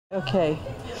Okay,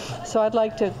 so I'd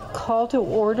like to call to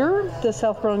order the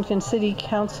South Burlington City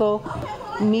Council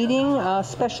meeting,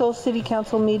 special City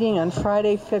Council meeting on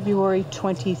Friday, February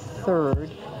 23rd,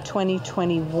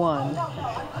 2021.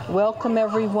 Welcome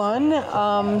everyone.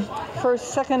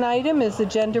 Second item is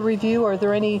agenda review. Are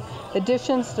there any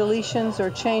additions, deletions, or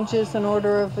changes in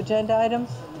order of agenda items?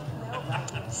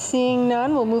 Seeing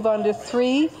none, we'll move on to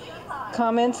 3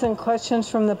 comments and questions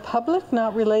from the public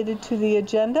not related to the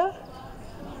agenda.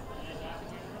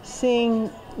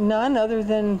 Seeing none other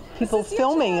than people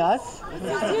filming us.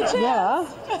 Yeah.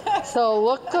 So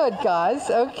look good, guys.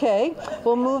 Okay.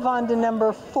 We'll move on to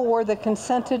number 4, the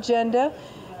consent agenda.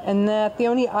 And that the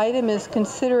only item is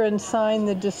consider and sign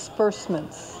the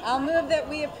disbursements. I'll move that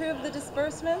we approve the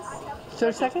disbursements. Is there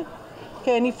a second?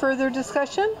 Okay. Any further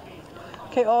discussion?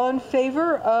 Okay. All in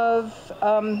favor of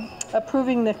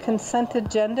approving the consent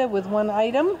agenda with 1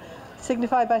 item,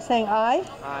 signify by saying aye.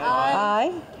 Aye.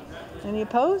 Aye. Any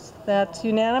opposed? That's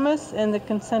unanimous, and the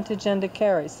consent agenda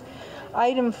carries.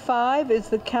 Item 5 is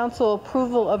the council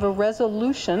approval of a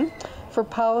resolution for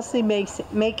policy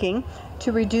making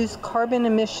to reduce carbon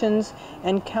emissions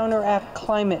and counteract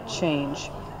climate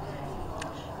change.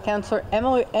 Councilor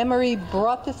Emery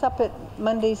brought this up at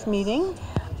Monday's meeting,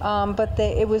 but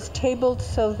it was tabled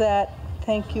so that,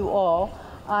 thank you all,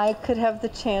 I could have the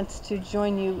chance to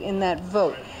join you in that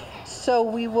vote. So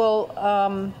we will...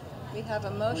 We have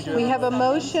a motion. We have a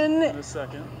motion and a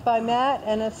second by Matt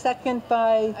and a second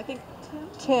by, I think,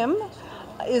 Tim.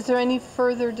 Is there any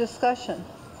further discussion?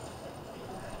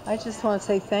 I just want to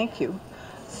say thank you.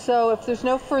 So if there's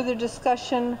no further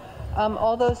discussion,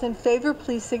 all those in favor,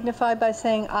 please signify by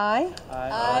saying aye. Aye.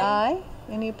 Aye.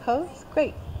 Any opposed?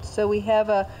 Great. So we have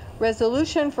a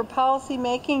resolution for policy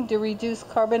making to reduce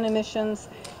carbon emissions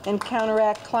and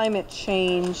counteract climate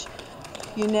change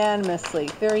unanimously.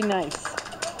 Very nice.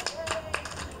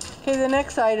 Okay, the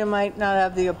next item might not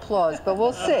have the applause, but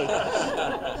we'll see.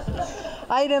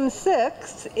 Item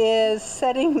 6 is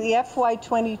setting the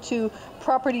FY22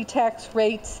 property tax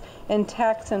rates and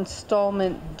tax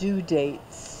installment due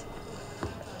dates.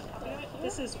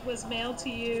 This was mailed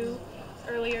to you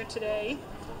earlier today.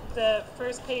 The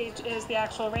first page is the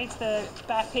actual rates. The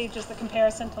back page is the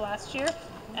comparison to last year.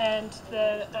 And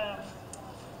the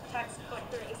tax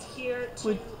collector is here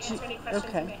to answer any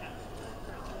questions you may have.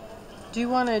 Do you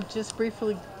want to just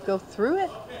briefly go through it,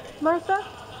 Martha?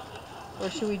 Or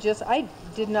should we just, I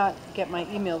did not get my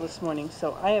email this morning,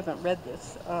 so I haven't read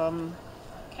this. Can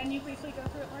you briefly go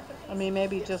through it, Martha, please? I mean,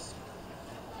 maybe just,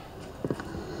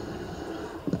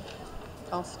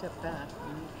 I'll step back.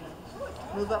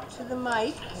 Move up to the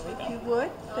mic, if you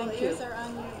would. Thank you. Ears are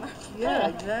on you, Martha. Yeah,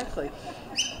 exactly.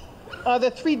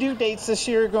 The 3 due dates this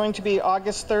year are going to be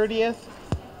August 30th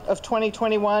of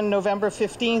 2021, November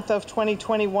 15th of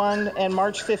 2021, and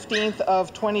March 15th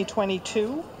of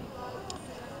 2022.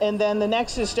 And then the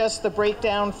next is just the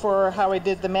breakdown for how I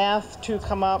did the math to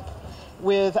come up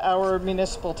with our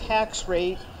municipal tax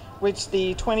rate, which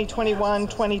the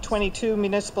 2021-2022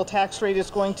 municipal tax rate is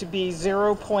going to be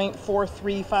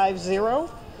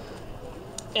 0.4350.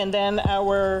 And then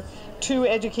our 2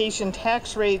 education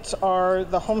tax rates are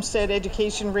the homestead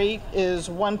education rate is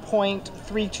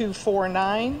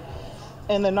 1.3249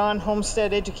 and the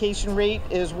non-homestead education rate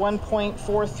is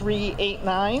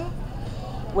 1.4389,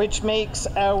 which makes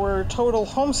our total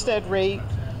homestead rate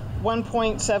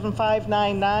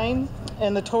 1.7599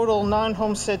 and the total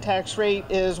non-homestead tax rate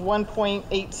is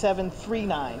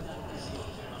 1.8739.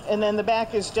 And then the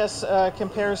back is just a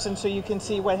comparison so you can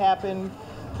see what happened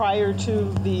prior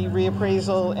to the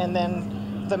reappraisal and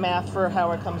then the math for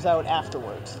how it comes out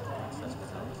afterwards.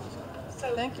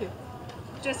 So Thank you.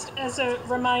 just as a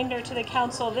reminder to the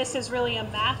council, this is really a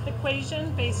math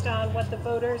equation based on what the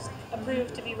voters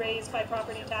approved to be raised by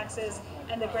property taxes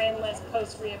and the grand list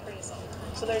post reappraisal.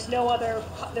 So there's no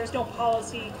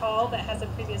policy call that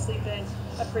hasn't previously been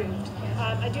approved.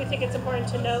 I do think it's important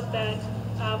to note that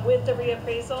with the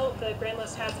reappraisal, the grand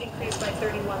list has increased by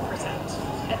 31%,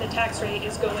 and the tax rate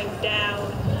is going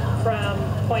down from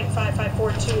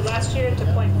 0.5542 last year to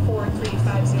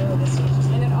 0.4350 this year.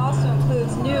 And it also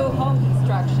includes new home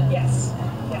construction. Yes,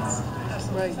 yes,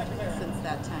 absolutely. Right. Since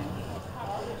that time.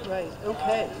 Right,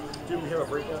 okay. Do we have a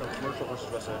breakdown of commercial versus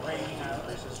residential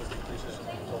increases or decreases in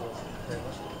the total grand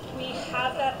list? We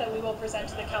have that we will present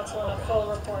to the council in a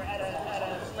full report at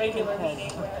a regular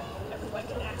meeting where everyone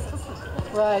can access it.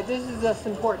 Right, this is just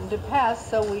important to pass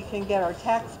so we can get our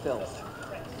tax bills.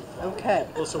 Okay,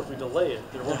 Well, so if we delay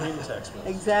it, there won't be any tax bills.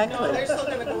 exactly. They're still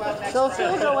going to go out next They'll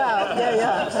still go out,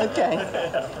 yeah, okay.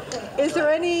 Is there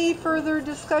any further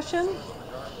discussion?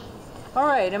 All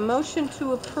right, a motion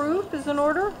to approve is in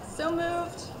order. So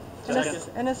moved.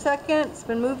 And a second. It's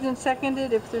been moved and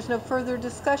seconded. If there's no further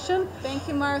discussion. Thank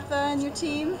you, Martha, and your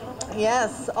team.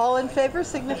 Yes, all in favor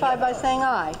signify by saying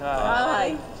aye.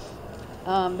 Aye.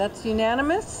 That's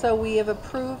unanimous. So we have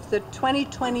approved the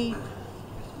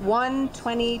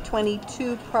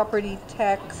 2021-2022 property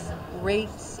tax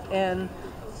rates and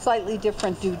slightly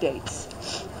different due dates.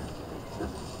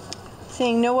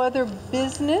 Seeing no other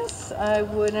business, I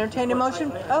would entertain a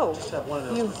motion. Oh,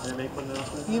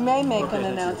 you may make an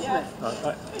announcement.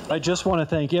 I just want to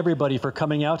thank everybody for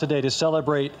coming out today to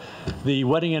celebrate the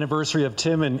wedding anniversary of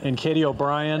Tim and Katie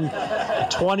O'Brien.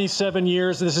 27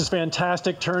 years. This is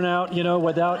fantastic turnout, you know,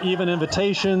 without even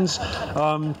invitations.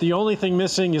 The only thing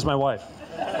missing is my wife.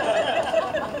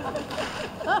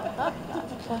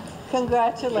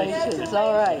 Congratulations.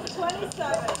 All right.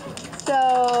 27.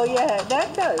 So, yeah,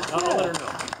 that goes. I'll let her know.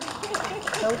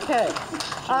 Okay.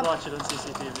 She'll watch it on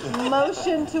CCTV.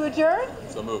 Motion to adjourn?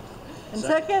 So moved. And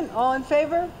second, all in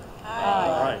favor?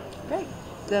 All right. Great.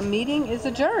 The meeting is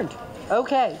adjourned.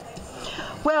 Okay.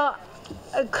 Well,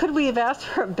 could we have asked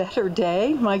for a better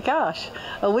day? My gosh.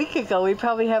 A week ago, we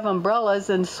probably have umbrellas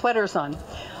and sweaters on.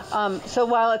 So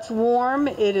while it's warm,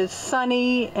 it is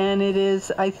sunny, and it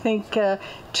is, I think, a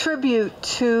tribute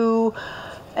to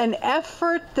an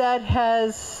effort that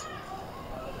has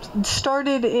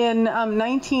started in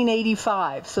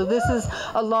 1985. So this is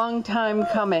a long time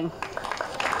coming.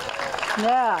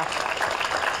 Yeah.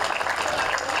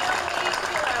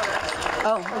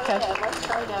 Oh, okay. Let's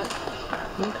try now.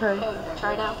 Okay.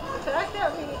 Try now.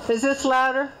 Is this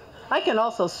louder? I can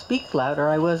also speak louder.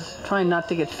 I was trying not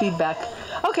to get feedback.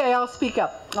 Okay, I'll speak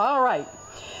up. All right.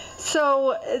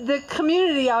 So the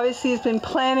community obviously has been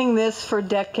planning this for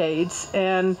decades,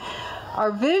 and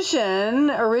our vision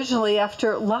originally,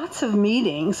 after lots of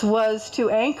meetings, was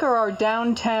to anchor our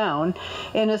downtown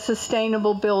in a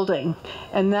sustainable building,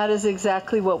 and that is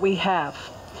exactly what we have.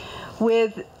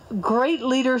 With great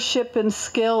leadership and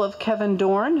skill of Kevin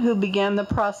Dorn, who began the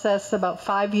process about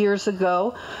 5 years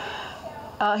ago.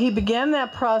 He began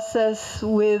that process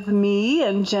with me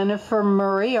and Jennifer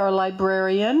Murray, our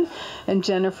librarian, and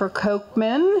Jennifer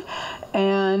Kochman,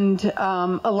 and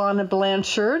Alana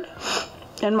Blanchard,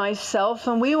 and myself.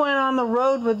 And we went on the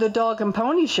road with the Dog and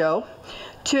Pony Show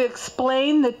to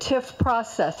explain the TIF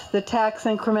process, the tax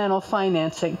incremental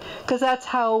financing, because that's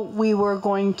how we were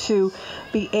going to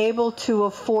be able to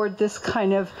afford this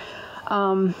kind of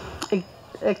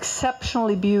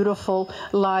exceptionally beautiful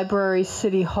library,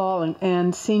 city hall,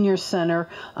 and senior center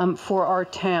for our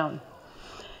town.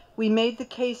 We made the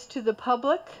case to the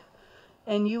public,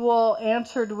 and you all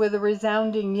answered with a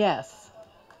resounding yes.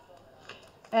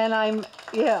 And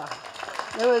it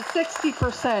was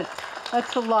 60%.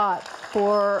 That's a lot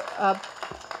for a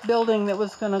building that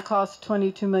was going to cost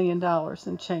 $22 million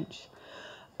and change.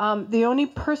 The only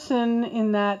person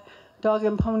in that Dog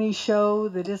and Pony Show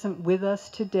that isn't with us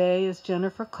today is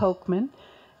Jennifer Kochman,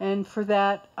 and for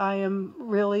that I am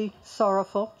really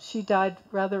sorrowful. She died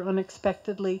rather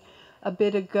unexpectedly a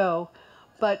bit ago,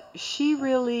 but she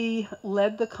really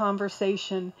led the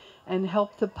conversation and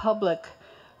helped the public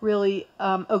really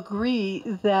agree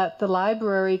that the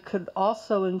library could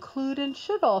also include and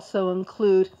should also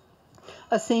include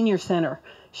a senior center.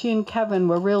 She and Kevin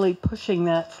were really pushing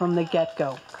that from the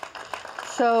get-go.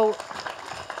 So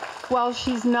while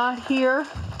she's not here,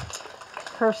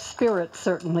 her spirit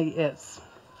certainly is.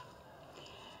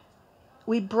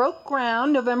 We broke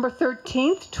ground November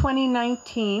 13th,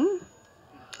 2019.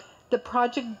 The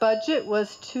project budget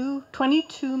was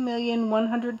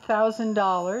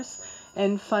 $22,100,000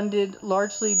 and funded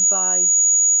largely by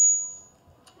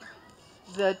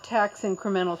the tax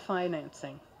incremental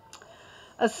financing.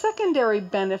 A secondary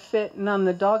benefit, and on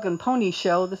the Dog and Pony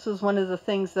Show, this was one of the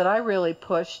things that I really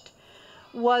pushed,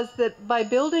 was that by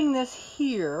building this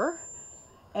here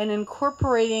and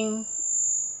incorporating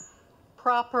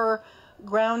proper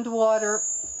groundwater,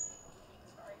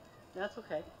 that's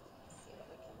okay. See what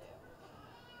we can do.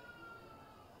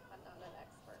 I'm not an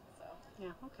expert, so.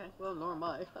 Yeah, okay. Well, nor am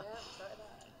I. Yeah, try that.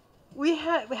 We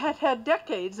had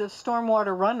decades of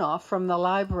stormwater runoff from the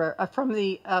library, from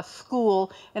the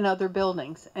school and other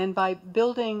buildings, and by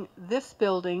building this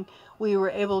building, we were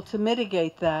able to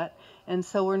mitigate that, and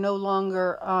so we're no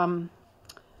longer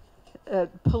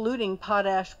polluting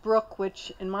Potash Brook,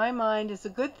 which in my mind is a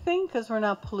good thing because we're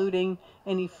not polluting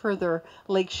any further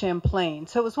Lake Champlain.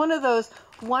 So it was one of those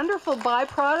wonderful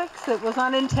byproducts that was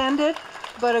unintended,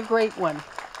 but a great one.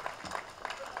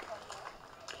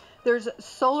 There's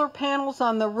solar panels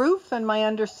on the roof, and my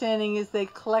understanding is they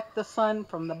collect the sun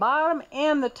from the bottom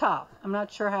and the top. I'm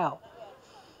not sure how.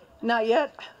 Not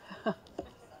yet.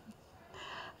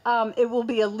 It will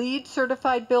be a LEED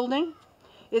certified building.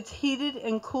 It's heated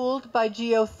and cooled by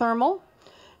geothermal.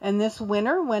 And this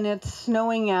winter, when it's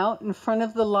snowing out in front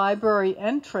of the library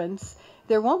entrance,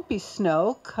 there won't be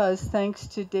snow because thanks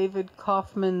to David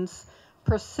Kaufman's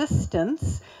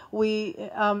persistence, we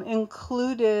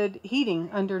included heating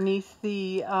underneath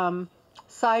the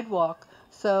sidewalk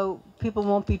so people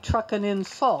won't be trucking in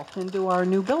salt into our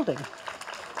new building.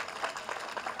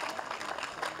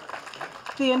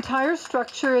 The entire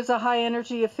structure is a high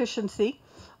energy efficiency,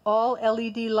 all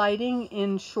LED lighting,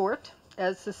 in short,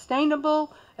 as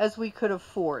sustainable as we could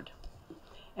afford.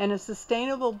 And a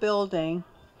sustainable building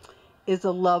is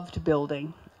a loved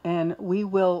building, and we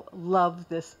will love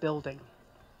this building.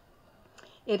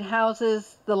 It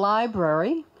houses the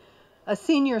library, a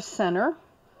senior center,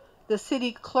 the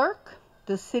city clerk,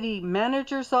 the city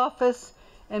manager's office,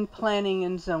 and planning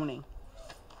and zoning.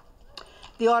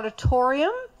 The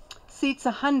auditorium seats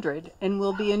 100 and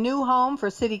will be a new home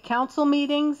for city council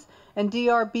meetings and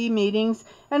DRB meetings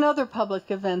and other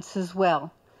public events as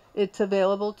well. It's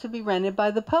available to be rented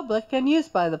by the public and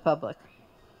used by the public.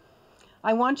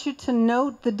 I want you to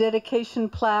note the dedication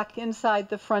plaque inside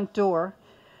the front door.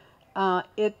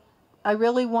 I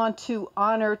really want to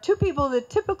honor two people that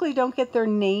typically don't get their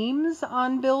names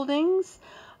on buildings,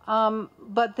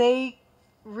 but they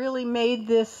really made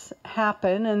this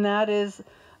happen, and that is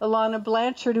Alana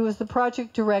Blanchard, who was the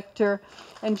project director,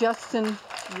 and Justin,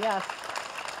 yes,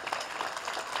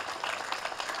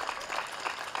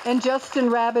 and Justin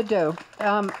Rabideau,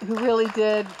 who really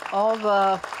did all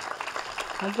the,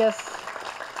 I guess,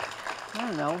 I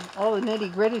don't know, all the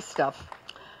nitty-gritty stuff.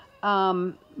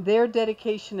 Their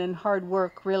dedication and hard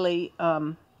work really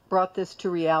brought this to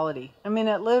reality. I mean,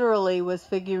 it literally was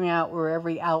figuring out where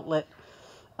every outlet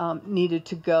needed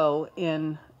to go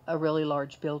in a really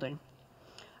large building.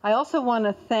 I also want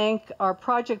to thank our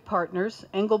project partners,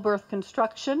 Engelberth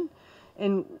Construction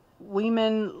and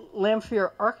Weeman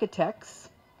Lamphere Architects.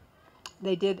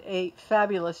 They did a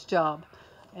fabulous job.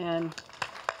 And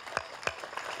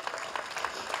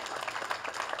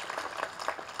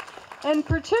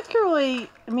particularly,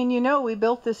 I mean, you know, we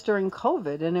built this during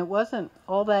COVID, and it wasn't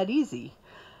all that easy.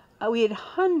 We had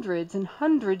hundreds and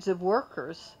hundreds of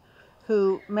workers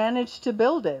who managed to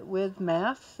build it with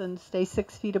masks and stay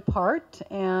 6 feet apart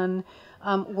and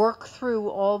work through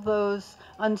all those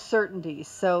uncertainties.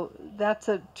 So that's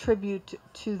a tribute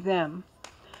to them.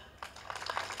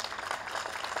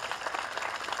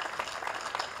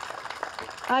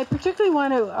 I particularly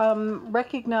want to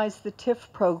recognize the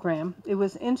TIF program. It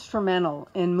was instrumental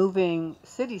in moving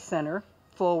City Center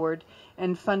forward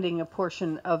and funding a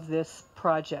portion of this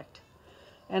project.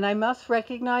 And I must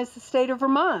recognize the state of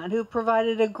Vermont, who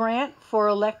provided a grant for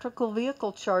electrical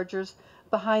vehicle chargers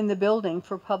behind the building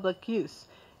for public use.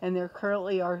 And there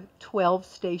currently are 12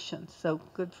 stations, so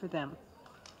good for them.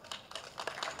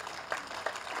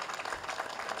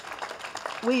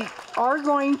 We are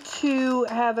going to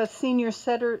have a senior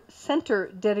center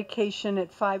dedication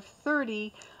at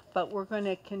 5:30, but we're going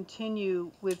to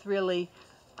continue with really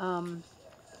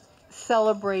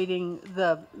celebrating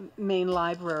the main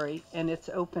library and its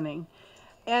opening.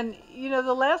 And, you know,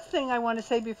 the last thing I want to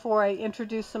say before I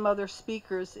introduce some other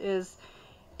speakers is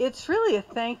it's really a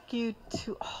thank you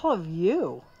to all of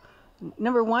you.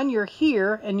 Number one, you're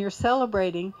here and you're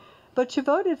celebrating, but you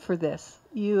voted for this.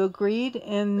 You agreed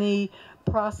in the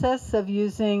process of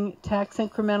using tax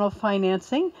incremental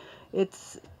financing.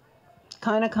 It's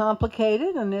kind of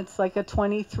complicated, and it's like a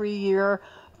 23-year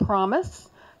promise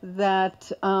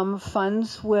that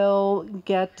funds will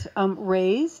get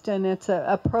raised, and it's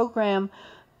a program.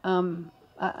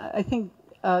 I think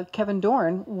Kevin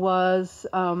Dorn was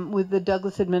with the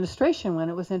Douglas administration when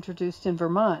it was introduced in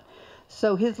Vermont.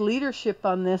 So his leadership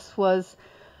on this was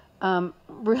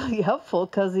really helpful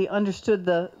because he understood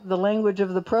the language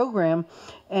of the program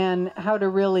and how to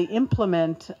really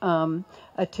implement a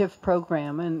TIF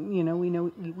program. And you know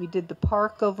we did the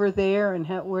park over there and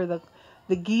where the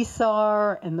geese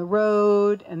are and the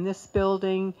road and this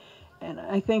building, and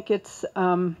I think it's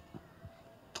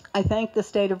I thank the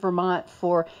state of Vermont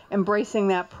for embracing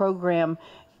that program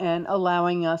and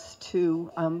allowing us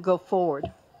to go forward.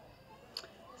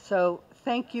 So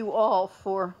thank you all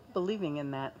for believing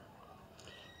in that.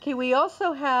 Okay, we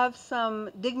also have some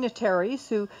dignitaries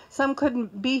who, some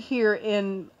couldn't be here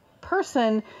in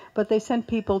person, but they sent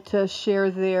people to share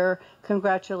their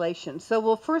congratulations. So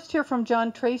we'll first hear from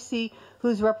John Tracy,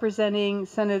 who's representing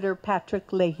Senator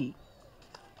Patrick Leahy.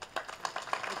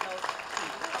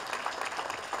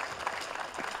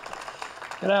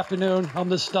 Good afternoon. I'm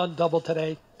the stunt double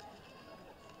today.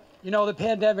 You know, the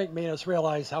pandemic made us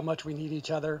realize how much we need each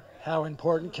other how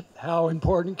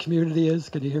important community is.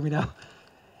 Can you hear me now?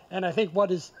 And I think what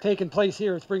has taken place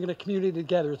here is bringing a community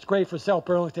together. It's great for South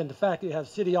Burlington. The fact that you have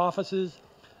city offices,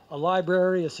 a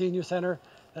library, a senior center,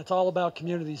 that's all about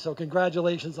community. So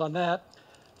congratulations on that.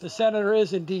 The senator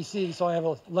is in D.C., so I have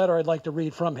a letter I'd like to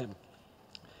read from him.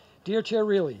 Dear Chair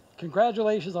Reilly,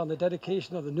 congratulations on the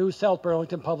dedication of the new South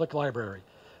Burlington Public Library.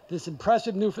 This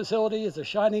impressive new facility is a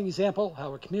shining example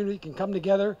how a community can come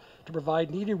together to provide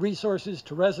needed resources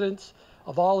to residents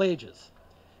of all ages.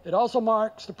 It also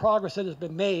marks the progress that has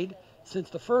been made since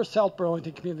the first South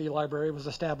Burlington Community Library was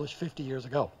established 50 years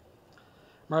ago.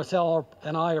 Marcel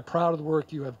and I are proud of the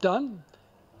work you have done,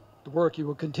 the work you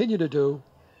will continue to do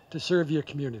to serve your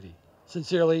community.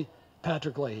 Sincerely,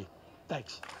 Patrick Leahy.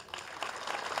 Thanks.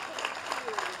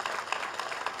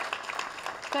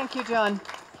 Thank you, John.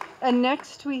 And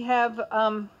next we have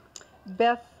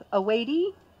Beth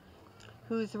Awady,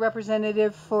 who's the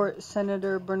representative for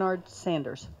Senator Bernard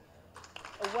Sanders.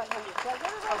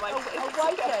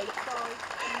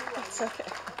 It's okay.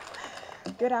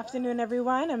 Good afternoon,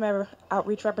 everyone. I'm an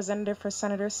outreach representative for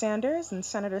Senator Sanders, and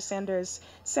Senator Sanders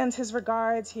sends his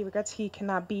regards. He regrets he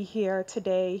cannot be here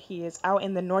today. He is out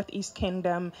in the Northeast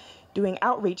Kingdom doing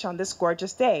outreach on this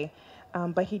gorgeous day.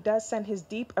 But he does send his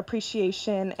deep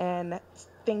appreciation and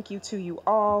thank you to you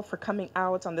all for coming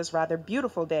out on this rather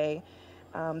beautiful day.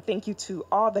 Thank you to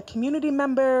all the community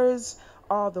members,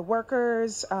 all the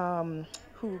workers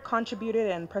who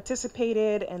contributed and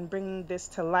participated in bringing this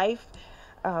to life.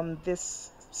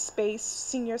 This space,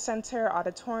 senior center,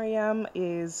 auditorium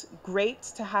is great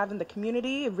to have in the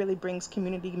community. It really brings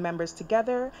community members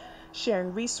together,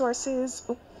 sharing resources.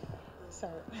 Oops,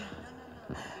 sorry.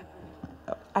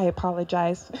 I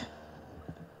apologize.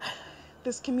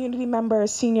 This community member,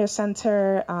 senior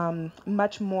center,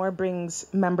 much more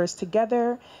brings members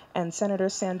together, and Senator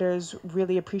Sanders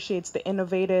really appreciates the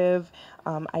innovative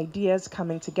ideas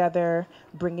coming together,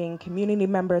 bringing community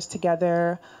members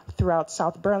together throughout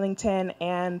South Burlington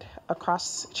and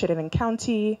across Chittenden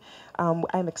County.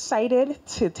 I'm excited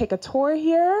to take a tour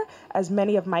here, as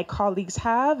many of my colleagues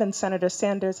have, and Senator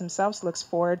Sanders himself looks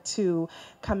forward to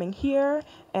coming here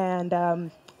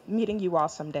and meeting you all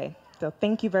someday. So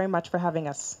thank you very much for having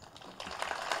us.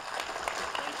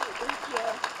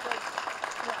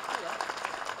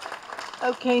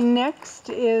 Okay, next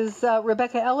is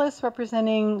Rebecca Ellis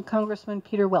representing Congressman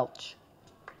Peter Welch.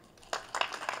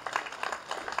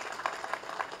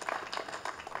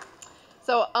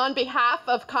 So on behalf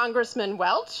of Congressman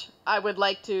Welch, I would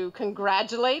like to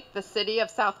congratulate the city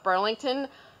of South Burlington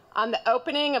on the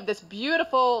opening of this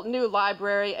beautiful new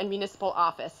library and municipal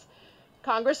office.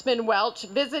 Congressman Welch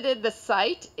visited the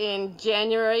site in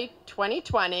January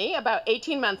 2020, about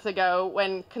 18 months ago,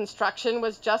 when construction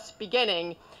was just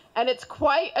beginning, and it's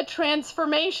quite a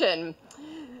transformation.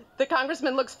 The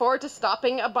congressman looks forward to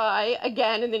stopping by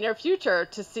again in the near future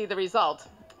to see the result.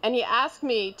 And he asked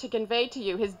me to convey to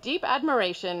you his deep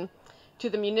admiration to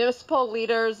the municipal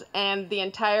leaders and the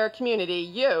entire community,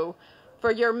 you,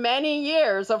 for your many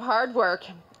years of hard work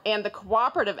and the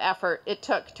cooperative effort it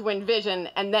took to envision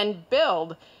and then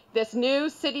build this new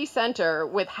city center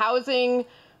with housing,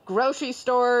 grocery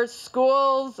stores,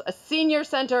 schools, a senior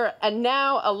center, and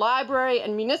now a library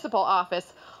and municipal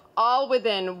office, all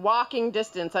within walking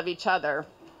distance of each other.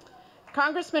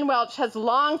 Congressman Welch has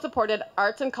long supported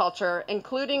arts and culture,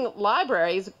 including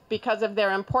libraries, because of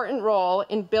their important role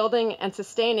in building and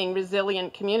sustaining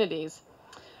resilient communities.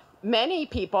 Many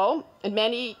people, and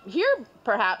many here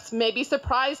perhaps, may be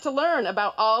surprised to learn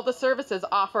about all the services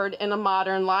offered in a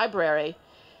modern library.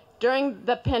 During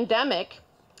the pandemic,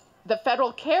 the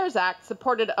Federal CARES Act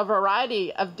supported a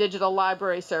variety of digital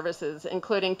library services,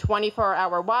 including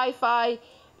 24-hour Wi-Fi,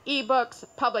 e-books,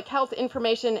 public health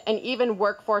information, and even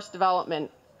workforce development.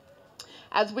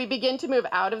 As we begin to move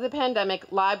out of the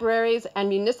pandemic, libraries and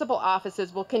municipal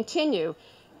offices will continue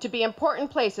to be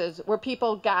important places where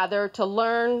people gather to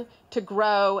learn, to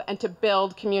grow, and to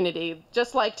build community,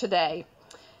 just like today.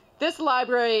 This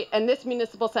library and this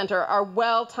municipal center are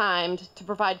well-timed to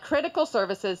provide critical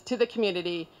services to the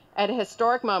community at a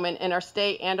historic moment in our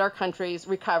state and our country's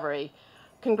recovery.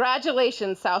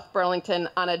 Congratulations, South Burlington,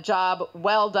 on a job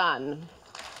well done.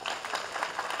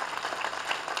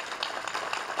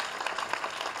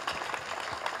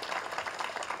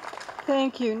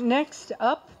 Thank you. Next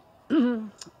up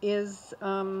is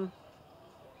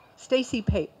Stacy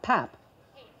Pape,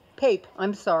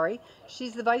 I'm sorry.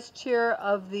 She's the vice chair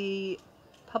of the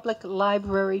Public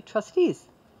Library Trustees.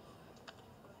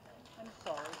 I'm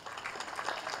sorry.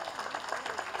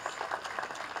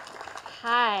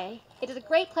 Hi. It is a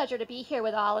great pleasure to be here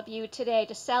with all of you today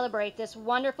to celebrate this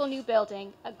wonderful new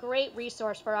building, a great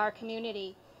resource for our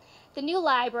community. The new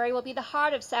library will be the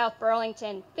heart of South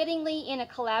Burlington, fittingly in a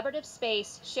collaborative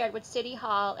space shared with City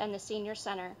Hall and the Senior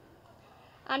Center.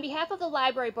 On behalf of the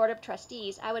Library Board of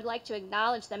Trustees, I would like to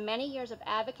acknowledge the many years of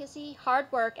advocacy,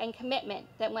 hard work, and commitment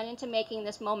that went into making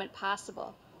this moment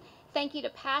possible. Thank you to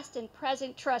past and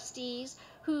present trustees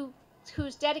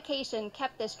whose dedication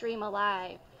kept this dream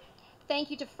alive. Thank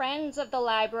you to friends of the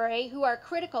library who are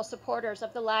critical supporters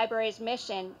of the library's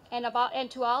mission, and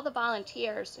to all the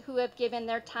volunteers who have given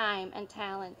their time and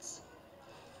talents.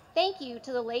 Thank you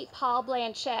to the late Paul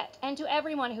Blanchette and to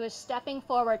everyone who is stepping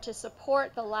forward to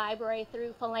support the library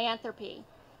through philanthropy.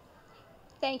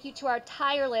 Thank you to our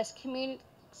tireless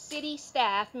city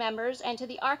staff members and to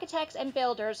the architects and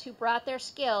builders who brought their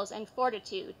skills and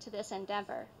fortitude to this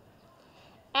endeavor.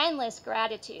 Endless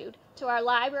gratitude to our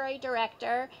library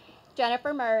director,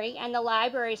 Jennifer Murray, and the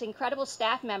library's incredible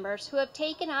staff members who have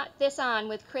taken this on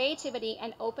with creativity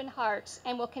and open hearts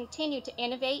and will continue to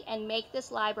innovate and make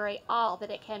this library all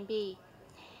that it can be.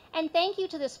 And thank you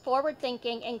to this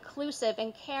forward-thinking, inclusive,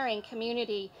 and caring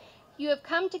community. You have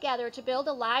come together to build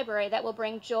a library that will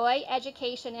bring joy,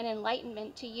 education, and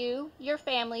enlightenment to you, your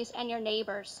families, and your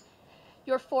neighbors.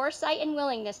 Your foresight and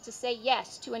willingness to say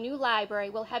yes to a new library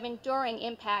will have enduring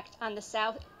impact on the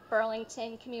South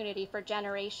Burlington community for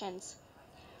generations.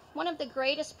 One of the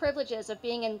greatest privileges of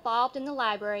being involved in the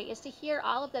library is to hear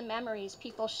all of the memories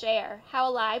people share, how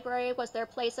a library was their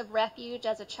place of refuge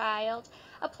as a child,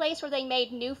 a place where they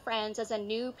made new friends as a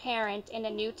new parent in a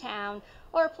new town,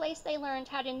 or a place they learned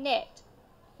how to knit,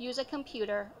 use a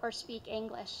computer, or speak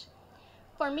English.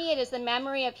 For me, it is the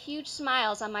memory of huge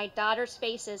smiles on my daughters'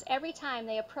 faces every time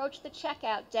they approached the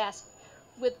checkout desk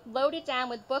loaded down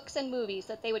with books and movies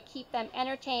that they would keep them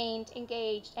entertained,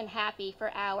 engaged, and happy for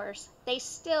hours. They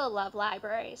still love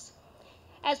libraries.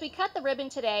 As we cut the ribbon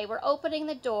today, we're opening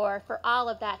the door for all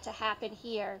of that to happen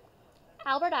here.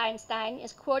 Albert Einstein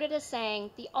is quoted as saying,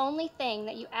 "The only thing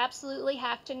that you absolutely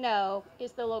have to know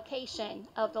is the location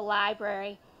of the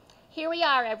library." Here we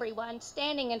are, everyone,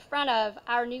 standing in front of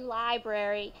our new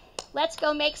library. Let's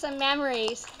go make some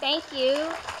memories. Thank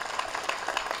you.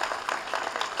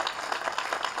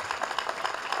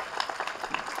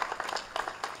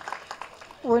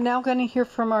 We're now going to hear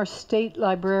from our state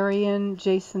librarian,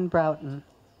 Jason Broughton.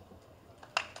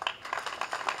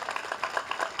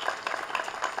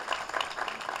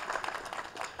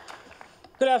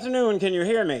 Good afternoon, can you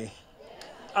hear me?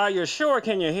 Are you sure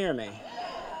can you hear me?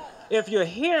 If you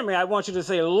hear me, I want you to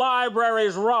say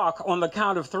libraries rock on the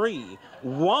count of 3.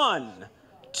 1,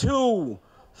 2,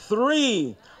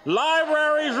 3.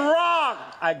 Libraries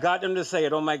rock! I got them to say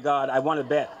it, oh my God, I want to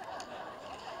bet.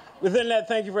 Within that,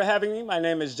 thank you for having me. My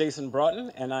name is Jason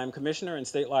Broughton, and I'm Commissioner and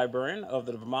State Librarian of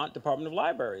the Vermont Department of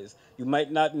Libraries. You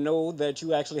might not know that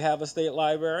you actually have a state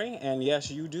library, and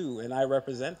yes, you do, and I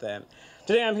represent that.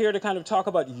 Today, I'm here to kind of talk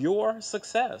about your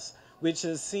success, which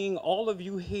is seeing all of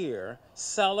you here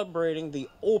celebrating the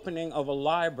opening of a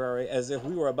library as if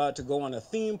we were about to go on a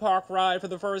theme park ride for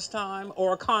the first time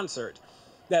or a concert.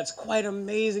 That's quite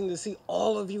amazing to see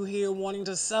all of you here wanting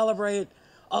to celebrate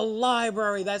a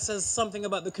library. That says something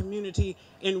about the community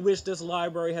in which this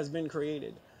library has been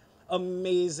created.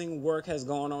 Amazing work has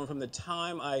gone on from the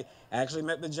time I actually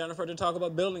met with Jennifer to talk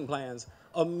about building plans.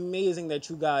 Amazing that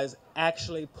you guys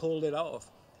actually pulled it off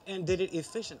and did it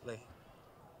efficiently.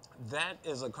 That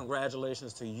is a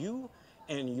congratulations to you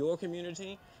and your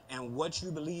community and what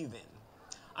you believe in.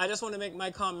 I just want to make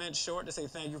my comments short to say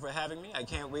thank you for having me. I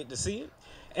can't wait to see it.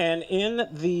 And in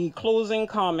the closing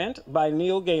comment by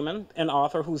Neil Gaiman, an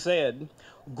author, who said,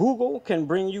 "Google can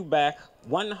bring you back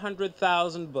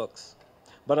 100,000 books,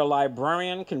 but a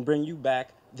librarian can bring you back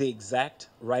the exact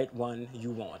right one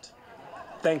you want."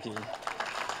 Thank you.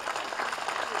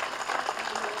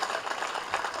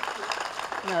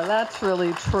 Now that's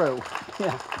really true.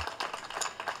 Yeah.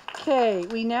 Okay,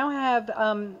 we now have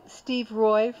Steve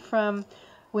Roy from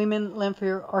Women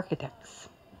Lamphere Architects.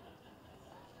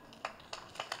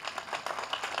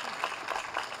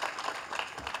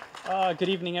 Good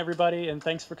evening, everybody, and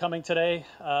thanks for coming today.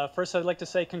 First, I'd like to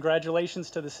say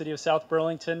congratulations to the City of South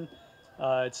Burlington.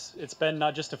 It's been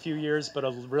not just a few years, but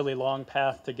a really long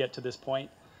path to get to this point,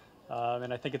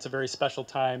 and I think it's a very special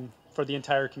time for the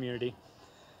entire community.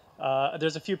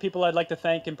 There's a few people I'd like to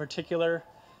thank in particular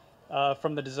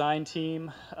from the design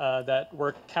team that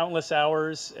worked countless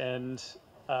hours and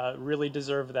really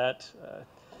deserve that.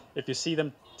 If you see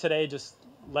them today, just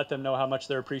let them know how much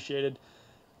they're appreciated.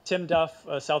 Tim Duff,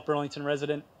 a South Burlington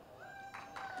resident,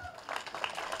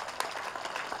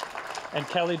 and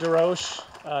Kelly DeRoche,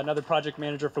 another project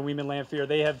manager for Weeman Lanphier.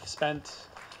 They have spent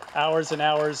hours and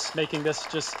hours making this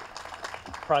just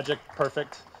project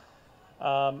perfect.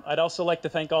 I'd also like to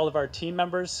thank all of our team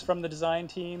members from the design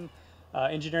team,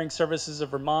 Engineering Services of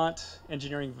Vermont,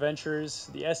 Engineering Ventures,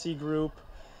 the SE Group,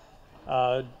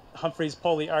 Humphreys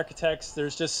Poley Architects.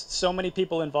 There's just so many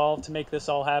people involved to make this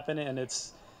all happen, and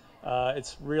it's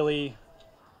really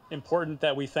important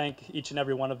that we thank each and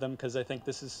every one of them, because I think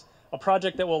this is a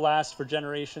project that will last for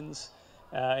generations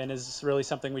and is really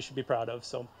something we should be proud of.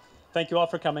 So thank you all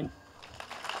for coming.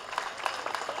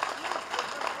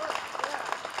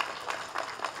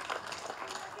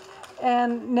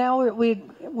 And now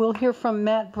we'll hear from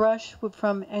Matt Brush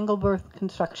from Engelberth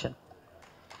Construction.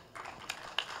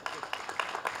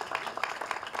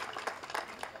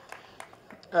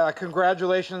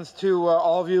 Congratulations to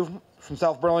all of you from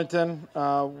South Burlington.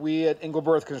 We at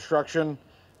Engelberth Construction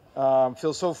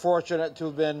feel so fortunate to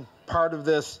have been part of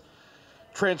this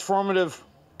transformative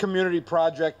community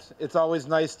project. It's always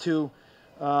nice to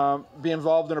be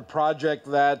involved in a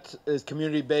project that is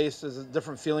community-based. There's a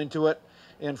different feeling to it.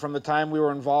 And from the time we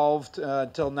were involved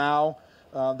until now,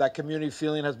 that community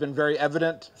feeling has been very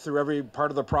evident through every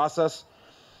part of the process.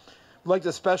 I'd like to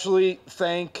especially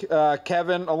thank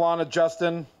Kevin, Alana,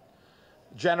 Justin,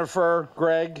 Jennifer,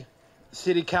 Greg,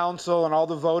 City Council, and all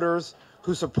the voters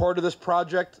who supported this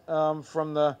project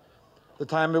from the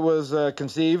time it was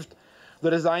conceived. The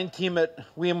design team at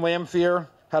Weeman Lanphier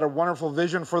had a wonderful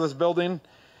vision for this building,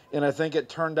 and I think it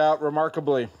turned out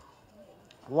remarkably.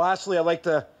 Lastly, I'd like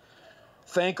to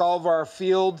thank all of our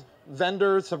field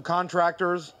vendors,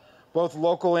 subcontractors, both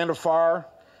local and afar,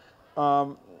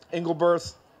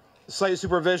 Engelberth Site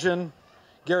Supervision,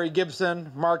 Gary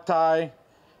Gibson, Mark Ty,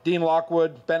 Dean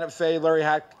Lockwood, Bennett Fay, Larry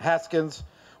Haskins,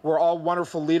 were all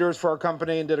wonderful leaders for our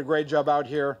company and did a great job out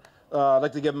here. I'd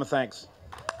like to give them a thanks.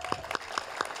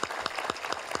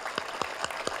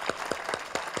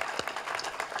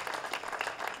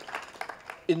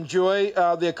 Enjoy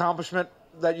the accomplishment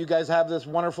that you guys have this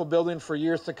wonderful building for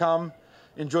years to come.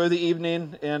 Enjoy the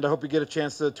evening, and I hope you get a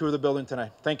chance to tour the building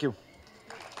tonight. Thank you.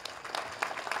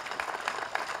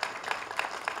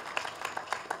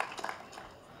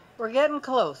 We're getting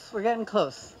close. We're getting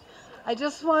close. I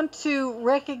just want to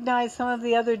recognize some of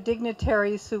the other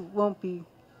dignitaries who won't be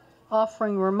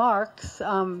offering remarks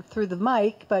through the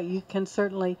mic, but you can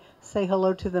certainly say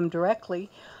hello to them directly.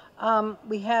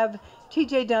 We have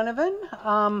T.J. Donovan,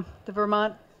 the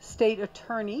Vermont State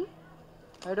Attorney,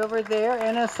 right over there,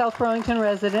 and a South Burlington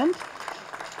resident,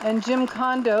 and Jim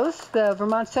Condos, the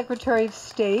Vermont Secretary of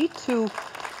State, who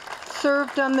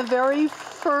served on the very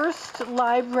first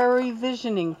Library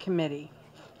Visioning Committee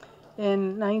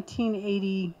in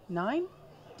 1989?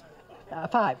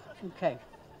 5, okay.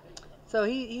 So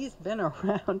he's been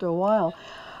around a while.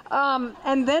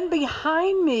 And then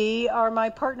behind me are my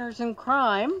partners in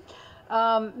crime,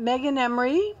 Megan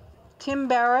Emery, Tim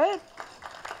Barrett,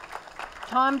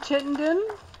 Tom Chittenden,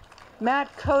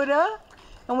 Matt Coda,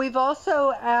 and we've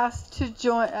also asked to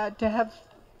join to have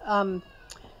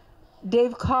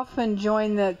Dave Kaufman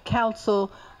join the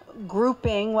council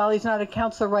grouping. While he's not a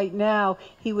councilor right now,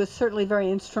 he was certainly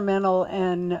very instrumental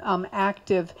and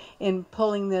active in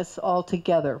pulling this all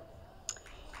together.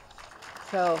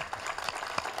 So,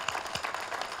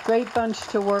 great bunch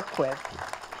to work with.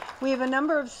 We have a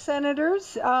number of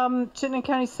senators, Chittenden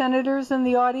County senators in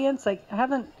the audience. I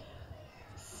haven't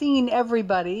seen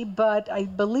everybody, but I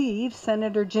believe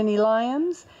Senator Ginny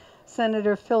Lyons,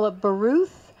 Senator Philip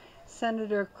Baruth,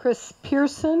 Senator Chris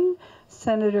Pearson,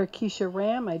 Senator Keisha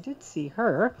Ram, I did see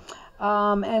her,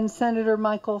 and Senator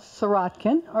Michael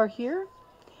Sorotkin are here.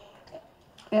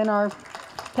 And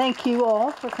thank you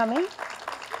all for coming.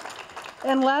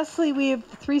 And lastly, we have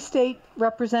 3 state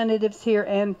representatives here,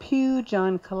 Ann Pugh,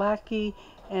 John Kalaki,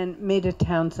 and Maida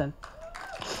Townsend.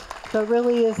 So it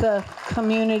really is a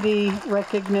community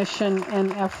recognition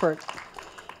and effort.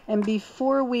 And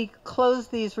before we close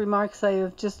these remarks, I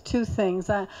have just 2 things.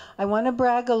 I want to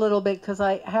brag a little bit because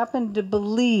I happen to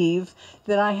believe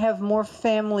that I have more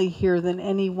family here than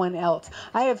anyone else.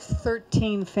 I have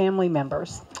 13 family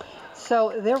members.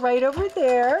 So they're right over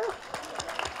there.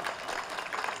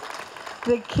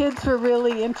 The kids were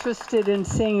really interested in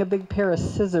seeing a big pair of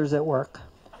scissors at work.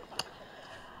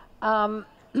 And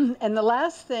the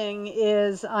last thing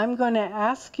is I'm going to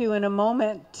ask you in a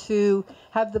moment to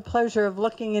have the pleasure of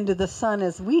looking into the sun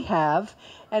as we have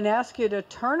and ask you to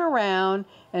turn around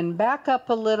and back up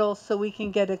a little so we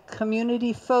can get a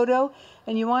community photo.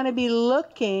 And you want to be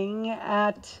looking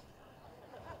at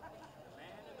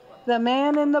the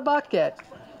man in the bucket.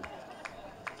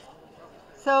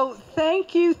 So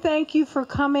thank you for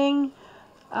coming.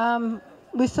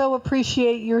 we so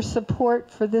appreciate your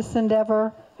support for this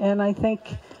endeavor, and I think,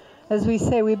 as we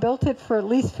say, we built it for at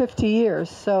least 50 years,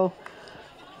 so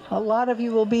a lot of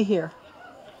you will be here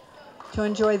to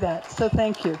enjoy that, so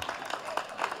thank you.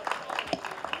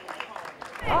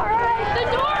 All right, the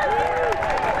North!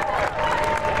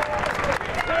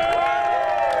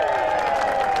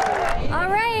 All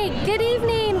right, good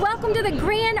evening. Welcome to the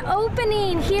grand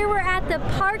opening. Here we're at the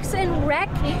Parks and Rec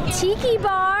Tiki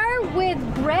Bar with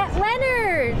Brett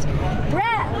Leonard.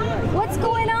 Brett, what's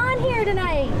going on here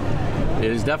tonight? It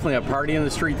is definitely a party in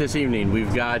the street this evening.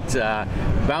 We've got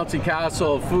bouncy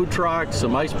castle, food trucks,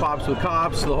 some ice pops with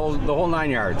cops, the whole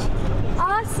 9 yards.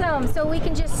 Awesome. So we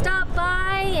can just stop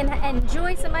by and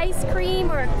enjoy some ice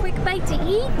cream or a quick bite to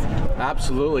eat?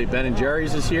 Absolutely. Ben &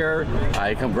 Jerry's is here.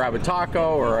 You come grab a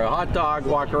taco or a hot dog,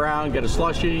 walk around, get a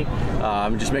slushie,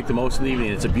 just make the most of the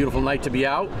evening. It's a beautiful night to be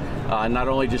out, not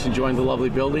only just enjoying the lovely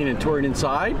building and touring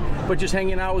inside, but just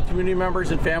hanging out with community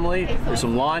members and family. There's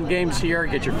some lawn games here,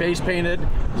 get your face painted.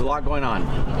 There's a lot going on.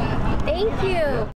 Thank you.